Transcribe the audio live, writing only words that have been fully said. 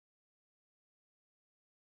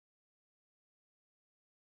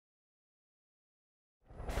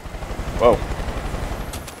Whoa.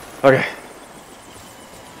 Okay.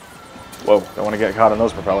 Whoa, don't want to get caught in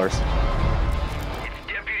those propellers. It's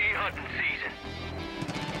deputy hunting season.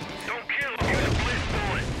 Don't kill him, use a blitz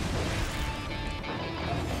bullet.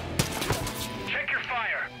 Check your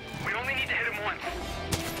fire. We only need to hit him once.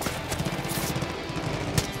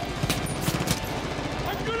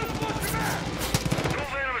 I'm gonna flush him out!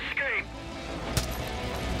 Don't let him escape.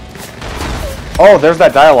 Oh, there's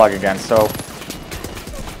that dialogue again, so...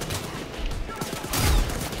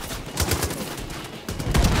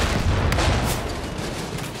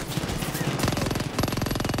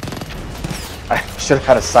 I should have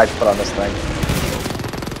had a sight put on this thing.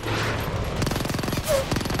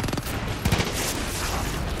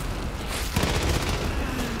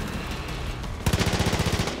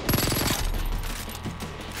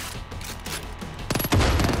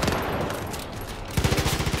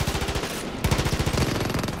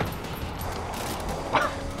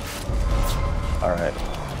 All right.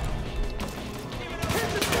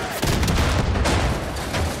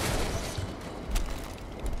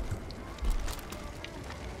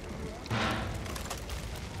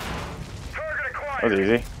 That was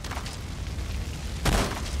easy.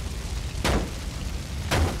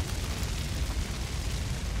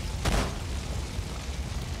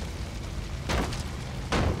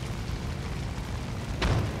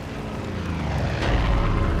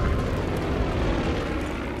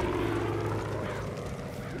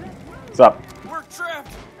 What's up? We're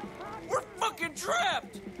trapped! We're fucking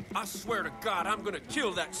trapped! I swear to God, I'm gonna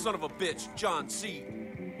kill that son of a bitch, John C.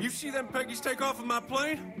 You see them Peggies take off of my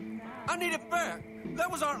plane? I need it back. That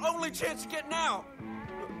was our only chance of getting out.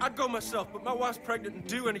 I'd go myself, but my wife's pregnant and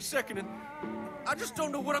due any second, and I just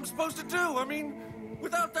don't know what I'm supposed to do. I mean,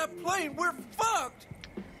 without that plane, we're fucked!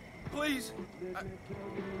 Please,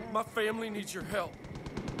 my family needs your help.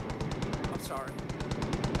 I'm sorry.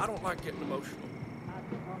 I don't like getting emotional.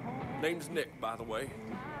 Name's Nick, by the way.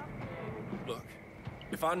 Look,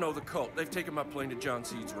 if I know the cult, they've taken my plane to John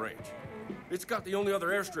Seed's ranch. It's got the only other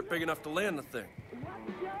airstrip big enough to land the thing.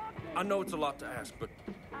 I know it's a lot to ask, but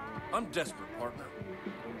I'm desperate, partner.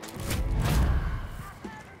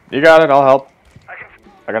 You got it, I'll help.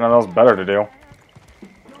 I got nothing else better to do.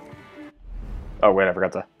 Oh wait, I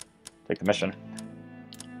forgot to take the mission.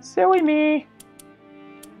 Silly me.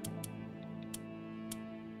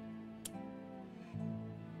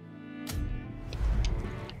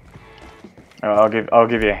 Oh, I'll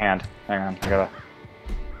give you a hand. Hang on, I gotta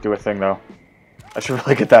do a thing though. I should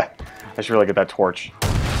really get that. I should really get that torch.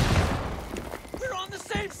 We're on the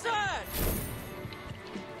same side.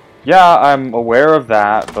 Yeah, I'm aware of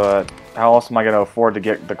that, but how else am I gonna afford to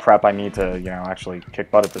get the crap I need to, you know, actually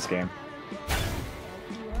kick butt at this game?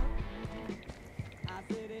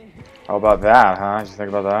 How about that, huh? Did you think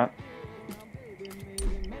about that?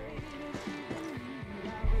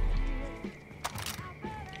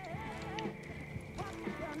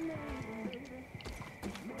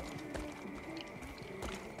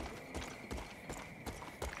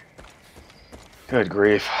 Good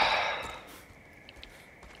grief.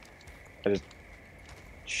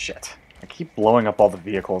 Shit. I keep blowing up all the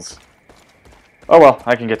vehicles. Oh well,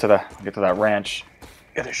 I can get to that ranch.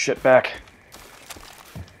 Get this shit back.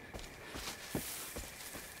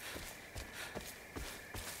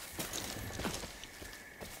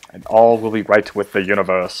 And all will be right with the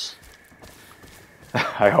universe.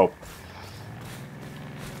 I hope.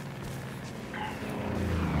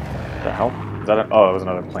 What the hell? Is that oh, it was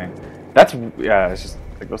another plane. That's, yeah, it's just,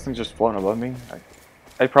 like, those things just floating above me.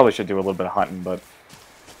 I probably should do a little bit of hunting, but...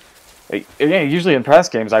 yeah, usually in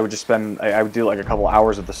past games, I would just spend, I would do like a couple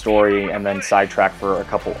hours of the story, and then sidetrack for a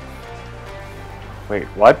couple... Wait,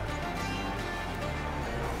 what?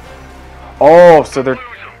 Oh, so they're...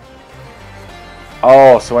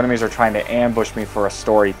 Oh, so enemies are trying to ambush me for a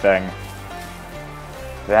story thing.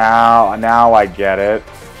 Now I get it.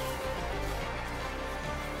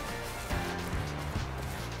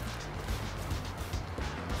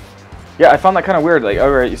 Yeah, I found that kind of weird. Like,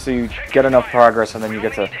 alright, so you get enough progress and then you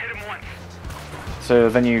get to... So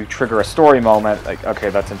then you trigger a story moment. Like,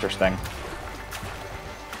 okay, that's interesting.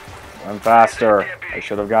 I'm faster. I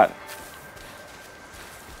should have got...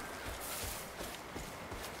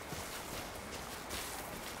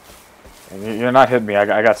 You're not hitting me.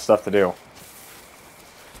 I got stuff to do.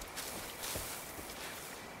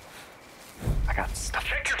 I got stuff to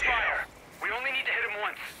do. We only need to hit him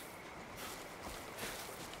once.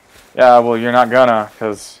 Yeah, well, you're not gonna,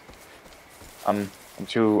 cause I'm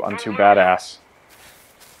too badass.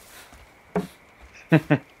 We need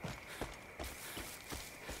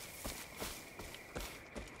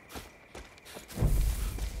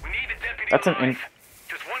the deputy That's an alive.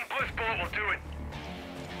 Just one push bullet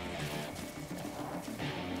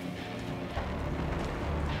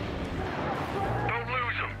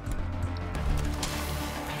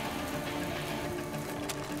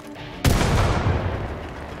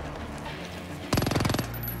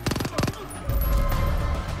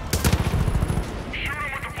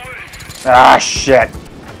Ah, shit.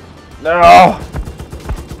 No!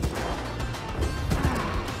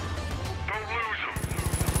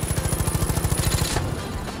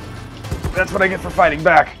 That's what I get for fighting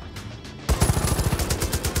back.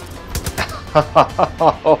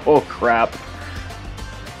 Oh, crap.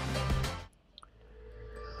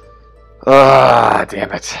 Ah,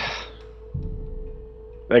 damn it.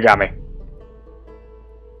 They got me.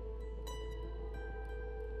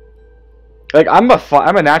 Like, I'm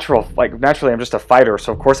a natural, like, naturally I'm just a fighter,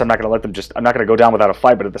 so of course I'm not going to let them just, I'm not going to go down without a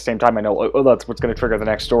fight, but at the same time I know, oh, that's what's going to trigger the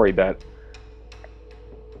next story bit.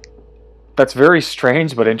 That's very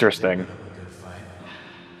strange, but interesting.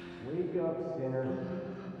 Wake up, sinner.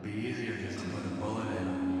 Be easier just to put a bullet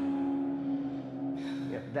in.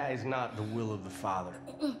 Yeah, that is not the will of the Father.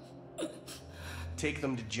 Take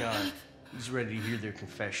them to John. He's ready to hear their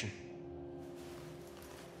confession.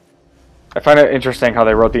 I find it interesting how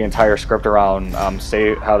they wrote the entire script around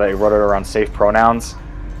how they wrote it around safe pronouns.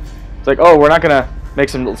 It's like, oh, we're not gonna make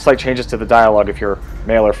some slight changes to the dialogue if you're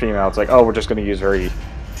male or female. It's like, oh, we're just gonna use very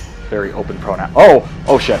open pronoun.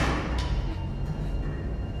 Oh shit.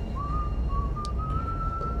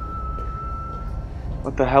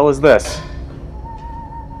 What the hell is this?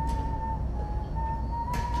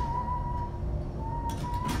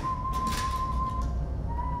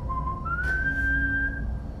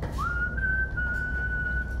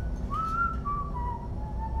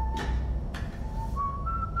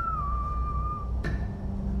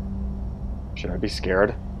 Should I be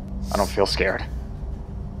scared? I don't feel scared.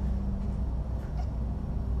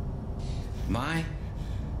 My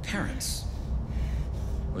parents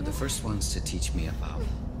were the first ones to teach me about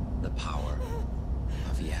the power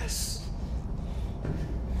of yes.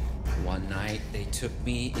 One night they took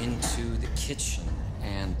me into the kitchen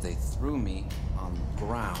and they threw me on the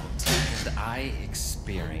ground, and I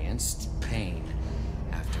experienced pain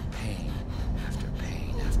after pain after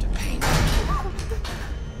pain after pain.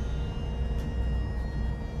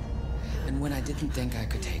 And when I didn't think I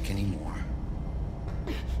could take any more,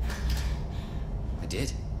 I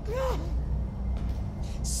did.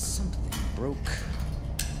 Something broke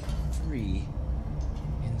free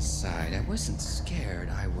inside. I wasn't scared,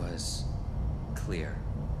 I was clear.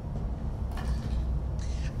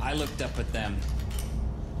 I looked up at them.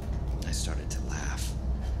 I started to laugh.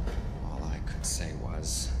 All I could say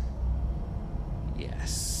was,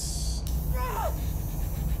 yes.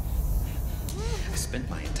 I spent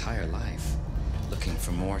my entire life looking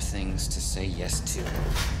for more things to say yes to.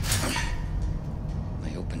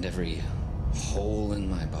 I opened every hole in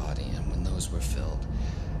my body, and when those were filled,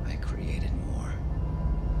 I created more.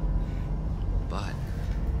 But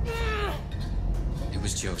it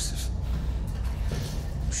was Joseph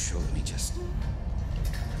who showed me just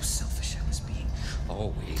how selfish I was being.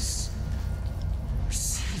 Always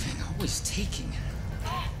receiving, always taking.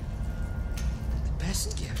 The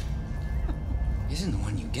best gift isn't the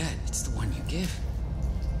one you get, it's the one you give.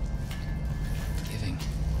 Giving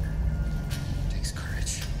takes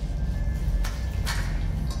courage.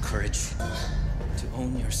 Courage to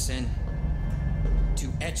own your sin,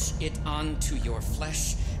 to etch it onto your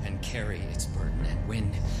flesh and carry its burden. And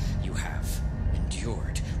when you have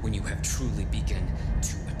endured, when you have truly begun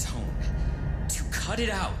to atone, to cut it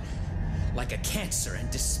out like a cancer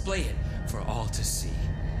and display it for all to see.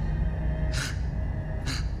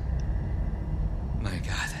 My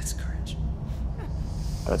God, that's courage.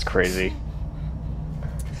 That's crazy.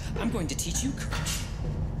 I'm going to teach you courage.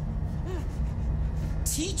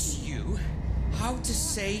 Teach you how to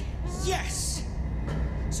say yes,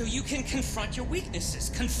 so you can confront your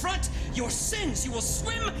weaknesses, confront your sins. You will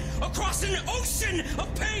swim across an ocean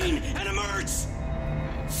of pain and emerge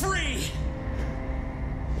free.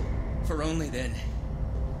 For only then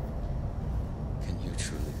can you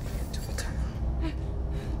truly begin to atone.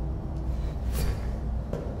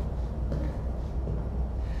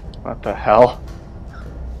 What the hell?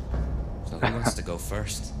 So who wants to go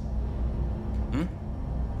first? Hmm?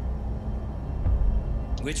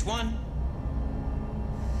 Which one?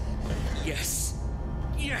 Yes.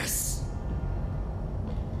 Yes.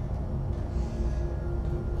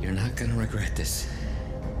 You're not gonna regret this.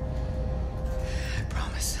 I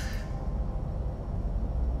promise.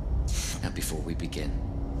 Now, before we begin,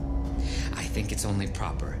 I think it's only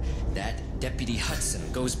proper that Deputy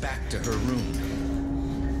Hudson goes back to her room.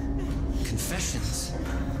 Confessions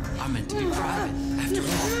are meant to be private, after all.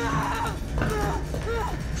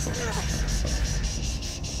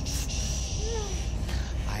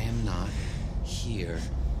 I am not here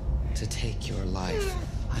to take your life.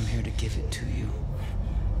 I'm here to give it to you.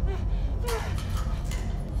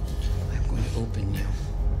 I'm going to open you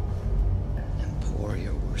and pour bore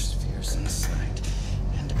your worst fears inside,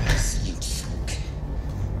 and as you choke,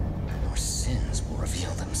 your sins will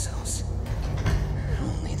reveal themselves.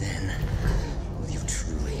 Only then will you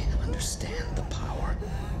truly understand the power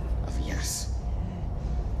of yes.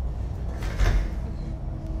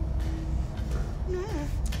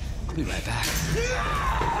 I'll be right back.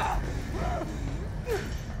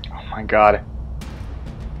 Oh my god.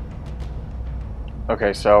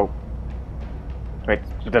 Okay, so... Wait,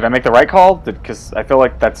 did I make the right call? Because I feel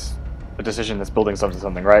like that's a decision that's building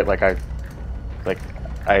something, right? Like I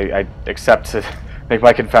accept to make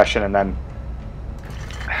my confession and then...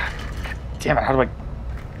 Damn it, how do I...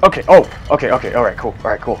 Okay, okay, alright, cool,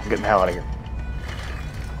 I'm getting the hell out of here.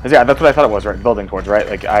 'Cause yeah, that's what I thought it was, right? Building towards, right?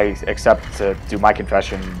 Like, I accept to do my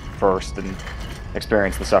confession first and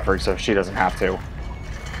experience the suffering so she doesn't have to.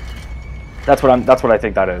 That's what I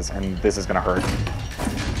think that is, and this is gonna hurt.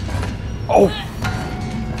 Oh!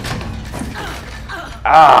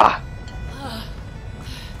 Ah!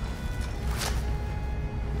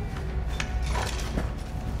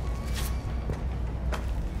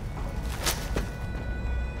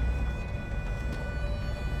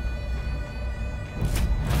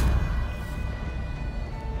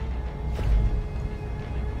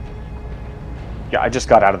 Yeah, I just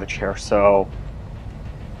got out of the chair, so...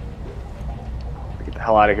 Get the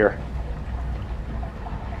hell out of here.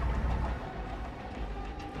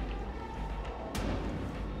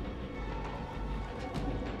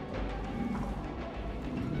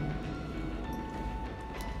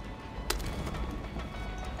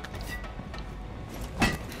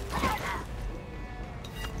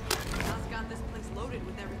 John's got this place loaded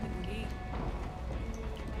with everything we need.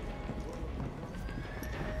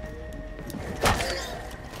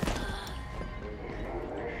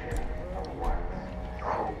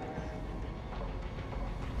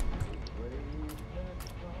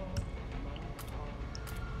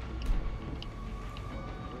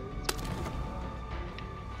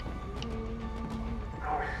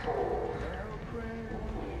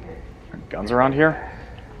 Guns around here?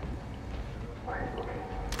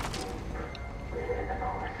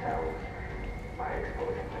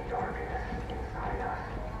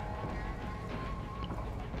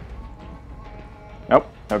 Nope,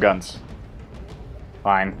 no guns.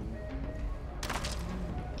 Fine.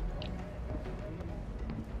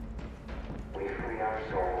 We free our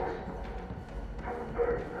souls from the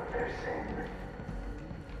burden of their sin.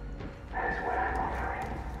 That is what I'm offering.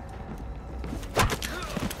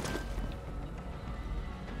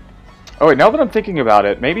 Oh wait, now that I'm thinking about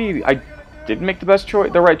it, maybe I didn't make the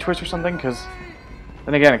right choice or something, because...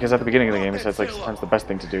 Then again, because at the beginning of the game it says, like, sometimes the best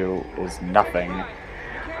thing to do is nothing.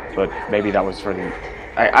 But maybe that was for the...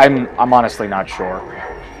 I'm honestly not sure.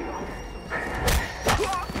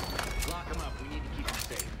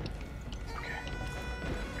 Okay.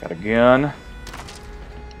 Got a gun.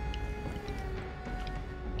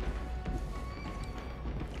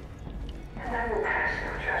 And I will pass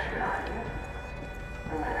no judgment on you,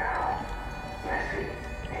 no matter how messy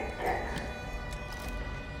it gets.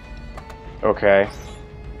 Okay.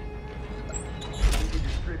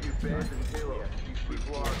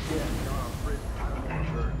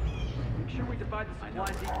 Make sure we divide the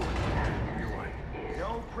supplies equally.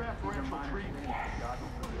 No preferential treatment.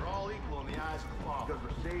 We're all equal in the eyes of the law. Because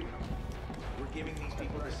we're saving them. We're giving these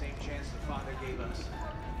people the same chance the Father gave us.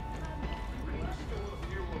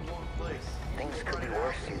 Things could be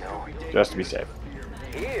worse, you know. Just to be safe.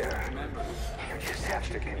 Here, you just have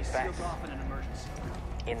to confess.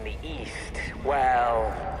 In the East,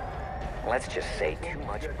 well, let's just say too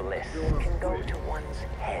much bliss can go to one's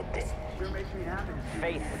head.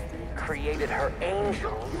 Faith created her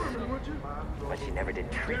angels, but she never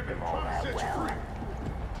did treat them all that well.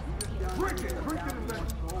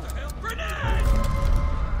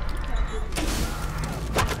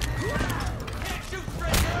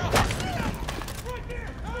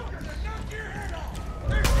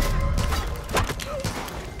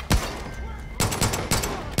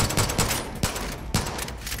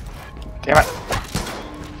 Damn it.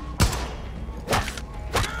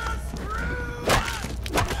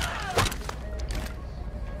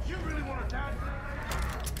 You really want to die?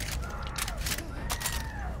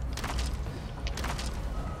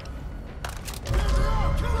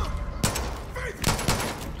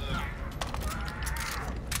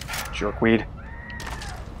 Jerkweed.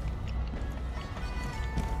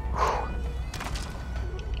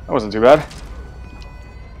 That wasn't too bad.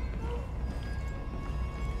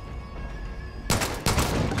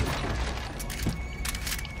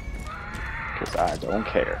 Because I don't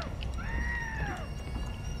care.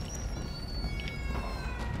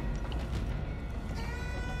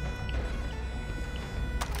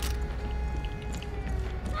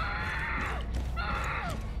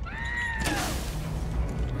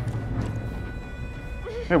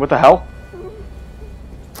 Hey, what the hell?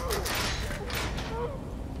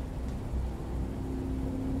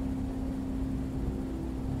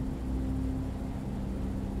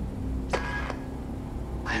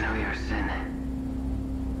 I know your sin.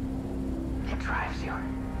 It drives you.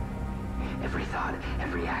 Every thought,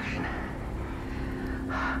 every action.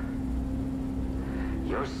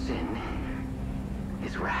 Your sin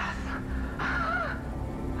is wrath.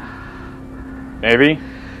 Maybe.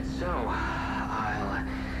 So, I'll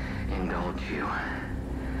indulge you.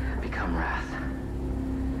 Become wrath.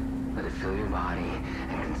 Let it fill your body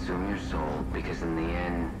and consume your soul, because in the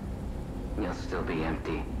end, you'll still be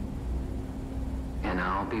empty. And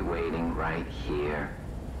I'll be waiting right here.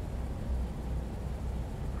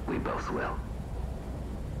 We both will.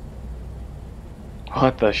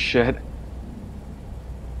 What the shit?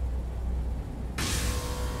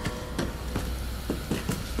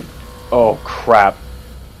 Oh crap.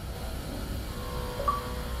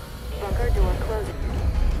 Bunker door closing.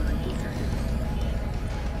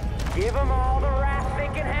 Give them all the wrath they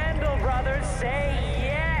can handle, brothers. Say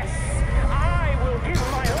yes. I will give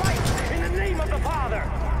my life in the name of the Father.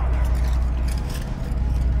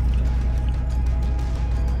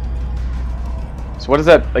 So what is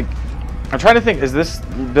that, like, I'm trying to think, is this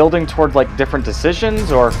building towards, like, different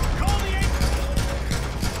decisions, or...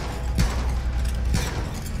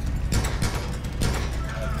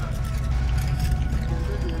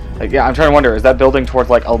 Like, yeah, I'm trying to wonder, is that building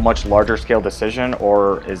towards, like, a much larger scale decision,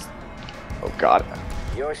 or is... Oh, God.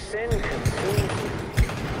 Your sin consumes you,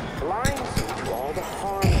 blinds you to all the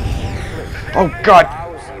harm you inflict. Oh, God!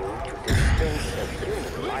 Allows you to dispense of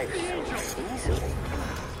human life so easily.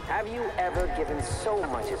 Have you ever given so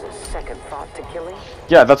much as a second thought to killing?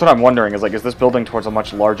 Yeah, that's what I'm wondering, is, like, is this building towards a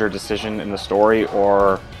much larger decision in the story,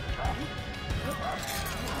 or...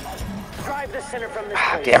 Drive the sinner from this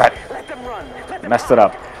place. Damn it. Let them run. Let them Messed it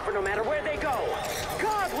up. For no matter where they go,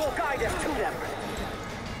 God will guide us to them.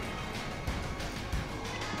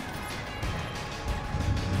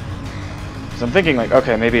 So I'm thinking, like,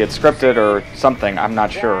 okay, maybe it's scripted or something, I'm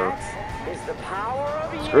not sure. That is the power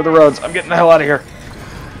of Screw the roads, I'm getting the hell out of here.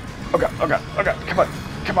 Oh God, oh God, oh God, come on,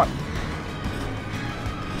 come on.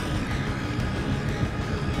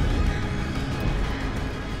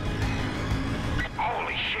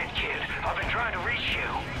 Holy shit, kid. I've been trying to reach you.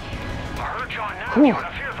 I heard John now, Whew. and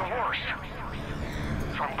I fear the worst.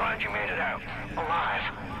 So I'm glad you made it out, alive.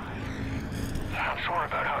 I'm sorry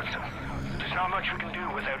about Hudson. There's not much we can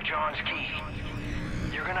do without John's key.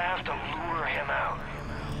 You're gonna have to lure him out.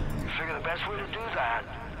 I figure the best way to do that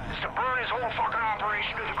is to burn his whole fucking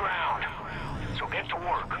operation to the ground. So get to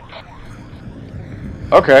work.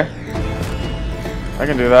 Okay. I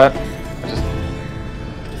can do that. Just...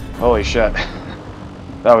 Holy shit.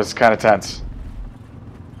 That was kind of tense.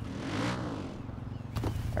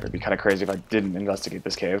 It'd be kind of crazy if I didn't investigate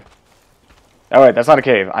this cave. Oh wait, that's not a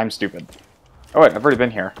cave. I'm stupid. Oh wait, I've already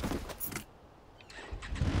been here.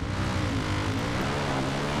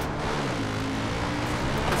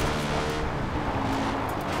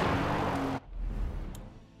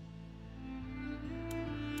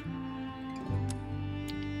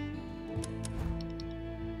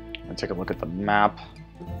 Take a look at the map.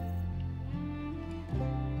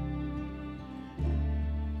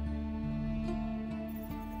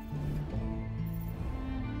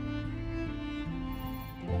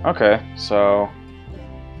 Okay, so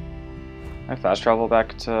I fast travel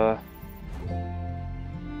back to...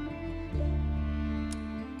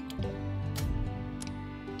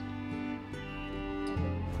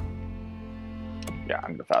 Yeah,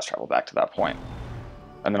 I'm gonna fast travel back to that point.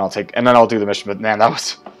 And then I'll do the mission, but man, that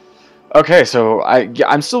was... Okay, so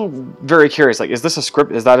I'm still very curious. Like, is this a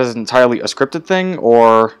script? Is that entirely a scripted thing,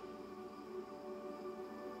 or?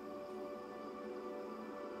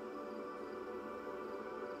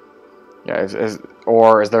 Yeah,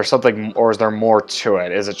 or is there something, or is there more to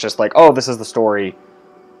it? Is it just like, oh, this is the story,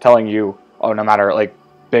 telling you, oh, no matter, like,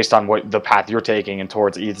 based on what the path you're taking and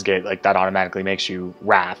towards Eastgate, like that automatically makes you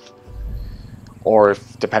Wrath. Or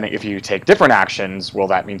if you take different actions, will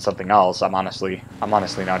that mean something else? I'm honestly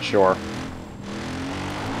not sure.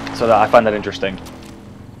 So I find that interesting.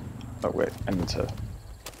 Oh wait, I need to...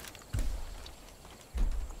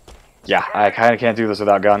 Yeah, I kind of can't do this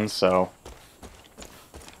without guns, so...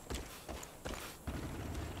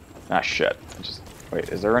 Ah shit. Wait,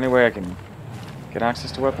 is there any way I can get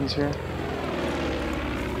access to weapons here?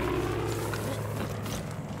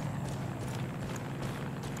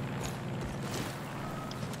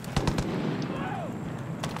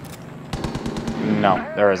 No,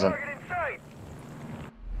 there isn't.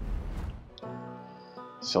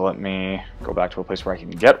 So let me go back to a place where I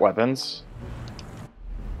can get weapons.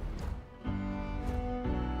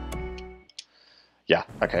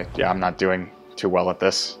 Okay, yeah, I'm not doing too well at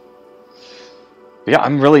this. But yeah,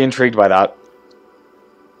 I'm really intrigued by that.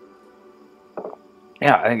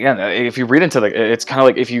 Yeah, again, if you read into it's kind of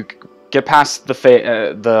like if you get past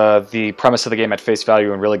the premise of the game at face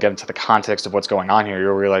value and really get into the context of what's going on here,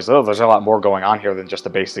 you'll realize, oh, there's a lot more going on here than just the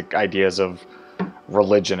basic ideas of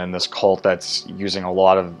religion and this cult that's using a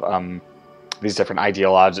lot of these different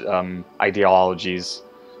ideologies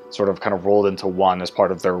sort of kind of rolled into one as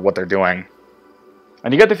part of what they're doing.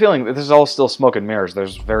 And you get the feeling that this is all still smoke and mirrors.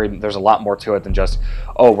 There's a lot more to it than just,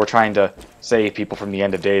 oh, we're trying to save people from the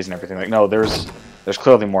end of days and everything. Like, no, there's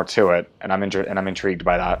clearly more to it, and I'm intrigued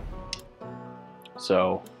by that.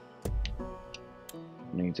 So, I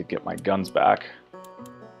need to get my guns back.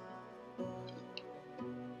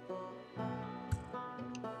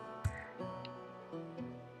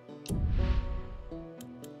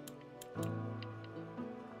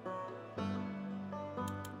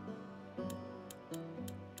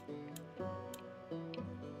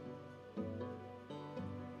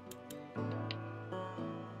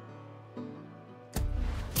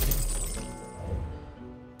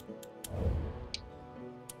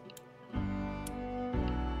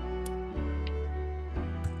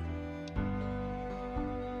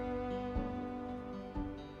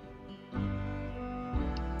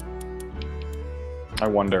 I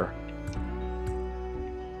wonder.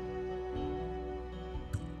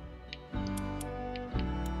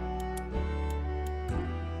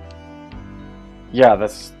 Yeah,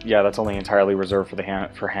 that's only entirely reserved for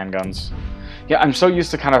handguns. Yeah, I'm so used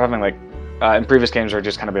to kind of having like in previous games where it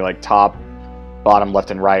just kind of be like top, bottom, left,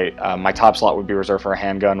 and right. My top slot would be reserved for a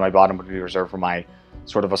handgun. My bottom would be reserved for my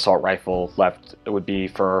sort of assault rifle. Left would be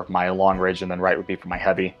for my long range, and then right would be for my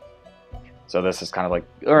heavy. So this is kind of like,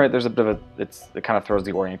 all right, there's a bit of it kind of throws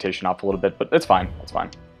the orientation off a little bit, but it's fine. It's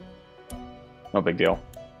fine. No big deal.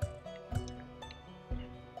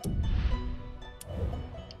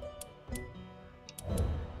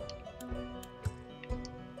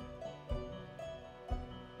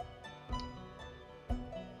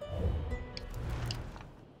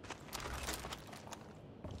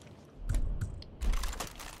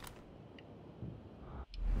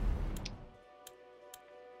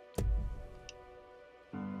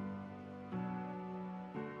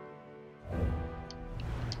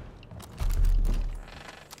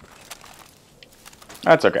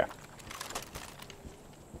 That's okay.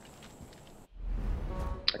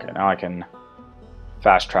 Okay, now I can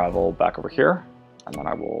fast travel back over here, and then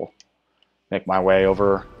I will make my way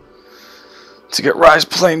over to get Rise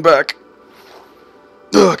plane back.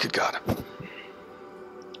 Oh, good God.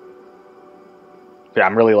 Yeah,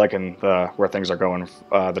 I'm really liking where things are going,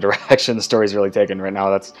 the direction the story's really taken right now.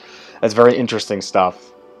 That's very interesting stuff.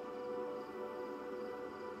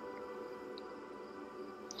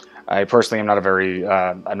 I personally am not a very,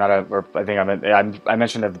 I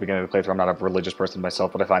mentioned at the beginning of the playthrough, I'm not a religious person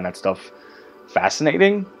myself, but I find that stuff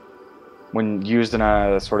fascinating when used in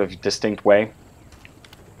a sort of distinct way.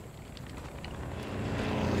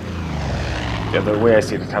 Yeah, the way I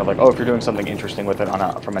see it is kind of like, oh, if you're doing something interesting with it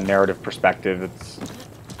from a narrative perspective,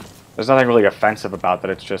 there's nothing really offensive about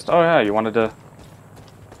that. It's just, oh yeah, you wanted to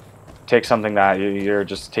take something that you're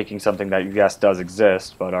just taking something that yes does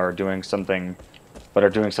exist, but are doing something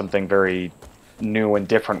very new and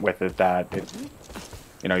different with it. That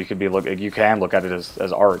you can look at it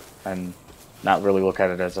as art and not really look at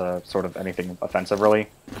it as a sort of anything offensive. Really,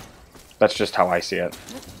 that's just how I see it.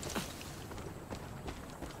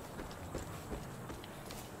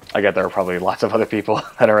 I get there are probably lots of other people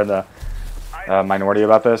that are in the minority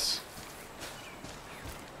about this.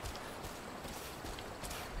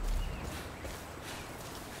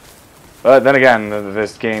 But then again,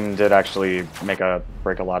 this game did actually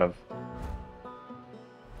break a lot of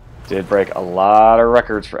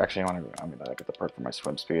records for. Actually, I'm gonna get the perk for my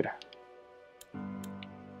swim speed.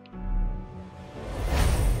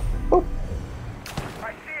 Boop.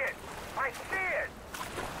 I see it. I see it.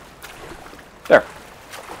 There.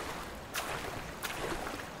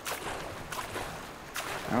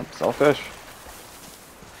 Oh, selfish.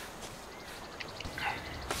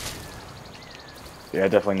 Yeah, I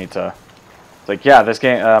definitely need to. It's like, yeah, this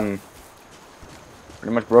game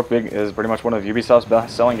pretty much is pretty much one of Ubisoft's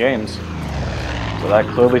best-selling games. So that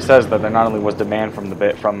clearly says that there not only was demand from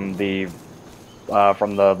the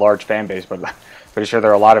large fan base, but pretty sure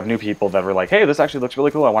there are a lot of new people that were like, hey, this actually looks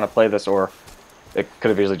really cool. I want to play this. Or it could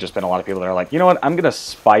have easily just been a lot of people that are like, you know what, I'm gonna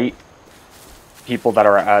spite people that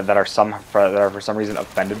are for some reason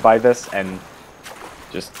offended by this and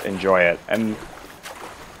just enjoy it. And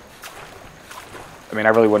I mean, I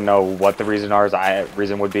really wouldn't know what the reason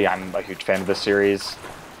would be. I'm a huge fan of this series,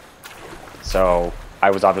 so I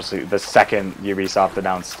was obviously the second Ubisoft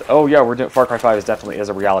announced, oh yeah, we're doing Far Cry 5 is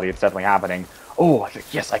a reality. It's definitely happening. Oh,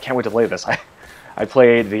 yes, I can't wait to play this. I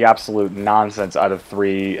played the absolute nonsense out of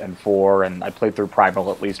 3 and 4, and I played through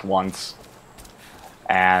Primal at least once.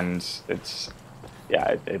 And it's,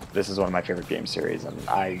 yeah, this is one of my favorite game series, and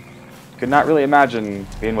I could not really imagine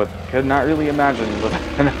living in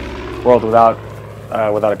a world without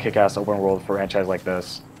a kick-ass open world franchise like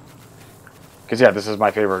this. Because yeah, this is my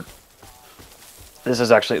favorite. This is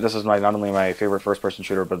not only my favorite first-person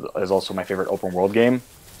shooter, but is also my favorite open world game.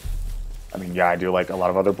 I mean, yeah, I do like a lot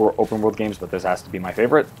of other open world games, but this has to be my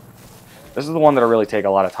favorite. This is the one that I really take a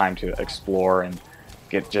lot of time to explore and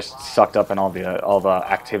get just sucked up in all the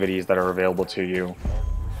activities that are available to you.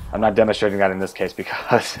 I'm not demonstrating that in this case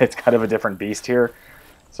because it's kind of a different beast here.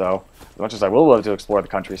 So, as much as I will love to explore the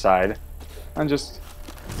countryside, I'm just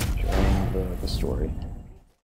enjoying the story.